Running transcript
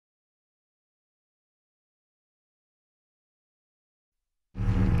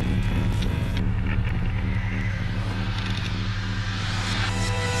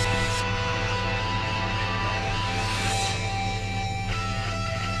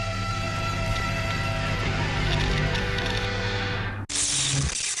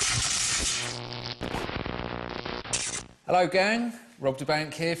Hello gang, Rob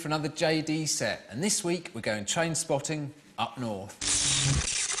DeBank here for another JD set, and this week we're going train spotting up north.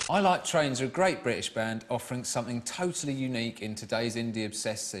 iLiKETRAiNS are a great British band offering something totally unique in today's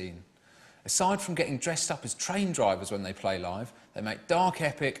indie-obsessed scene. Aside from getting dressed up as train drivers when they play live, they make dark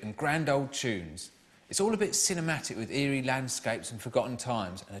epic and grand old tunes. It's all a bit cinematic with eerie landscapes and forgotten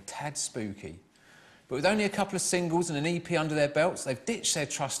times, and a tad spooky. But with only a couple of singles and an EP under their belts, they've ditched their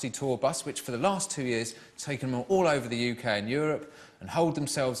trusty tour bus, which for the last 2 years has taken them all over the UK and Europe, and holed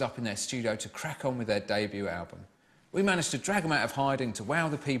themselves up in their studio to crack on with their debut album. We managed to drag them out of hiding to wow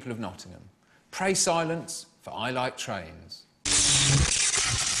the people of Nottingham. Pray silence for iLiKETRAiNS.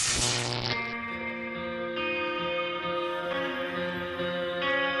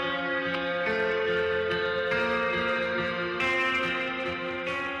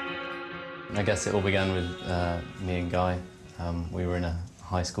 I guess it all began with me and Guy. We were in a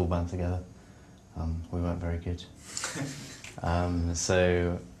high school band together. We weren't very good.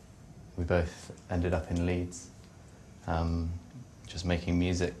 So we both ended up in Leeds, just making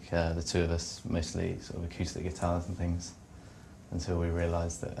music, the two of us, mostly sort of acoustic guitars and things, until we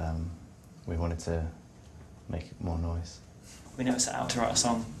realised that we wanted to make more noise. We never set out to write a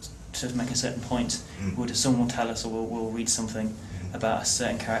song to make a certain point. Someone will tell us, or we'll read something about a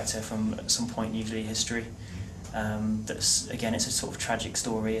certain character from at some point, usually history. That's, again, it's a sort of tragic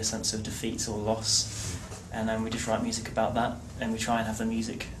story, a sense of defeat or loss, and then we just write music about that, and we try and have the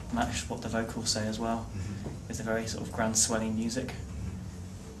music match what the vocals say as well, with a very sort of grand swelling music,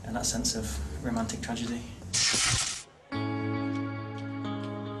 and that sense of romantic tragedy.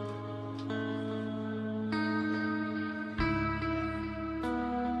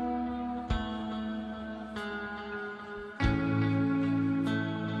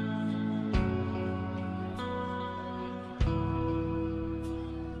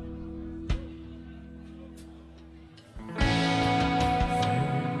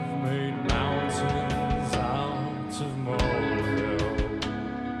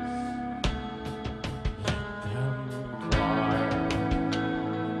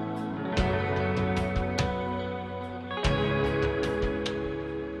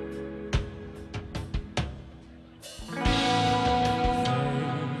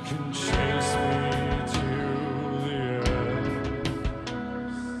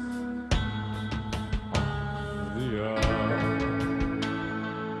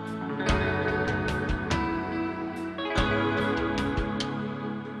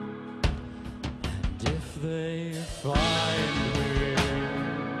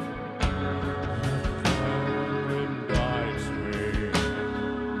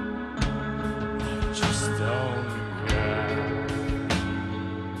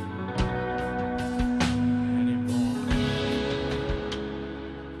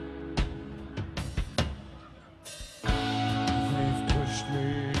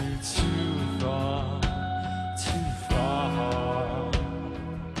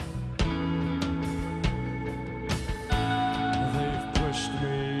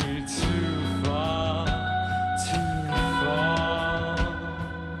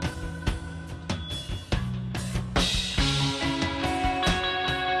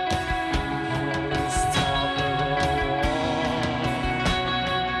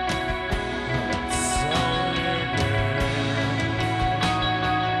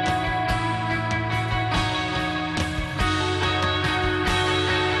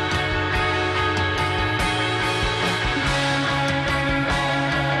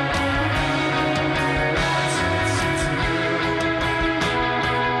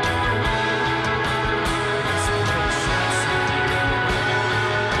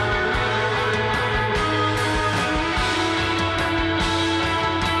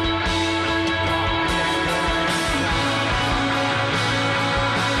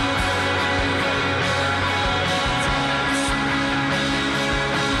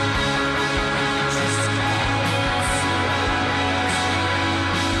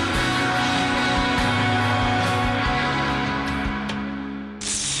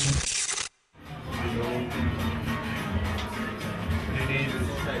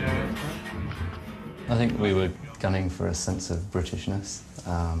 I think we were gunning for a sense of Britishness.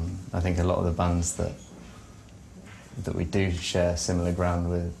 I think a lot of the bands that we do share similar ground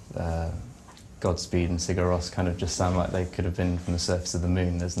with, Godspeed and Sigur Rós, kind of just sound like they could have been from the surface of the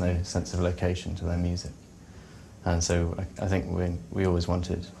moon. There's no sense of location to their music. And so I think we always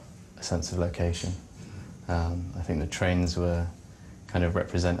wanted a sense of location. I think the trains were kind of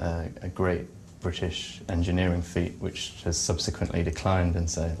represent a great British engineering feat, which has subsequently declined, and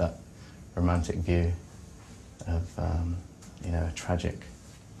so that romantic view of, you know, a tragic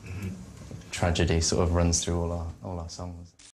tragedy sort of runs through all our songs.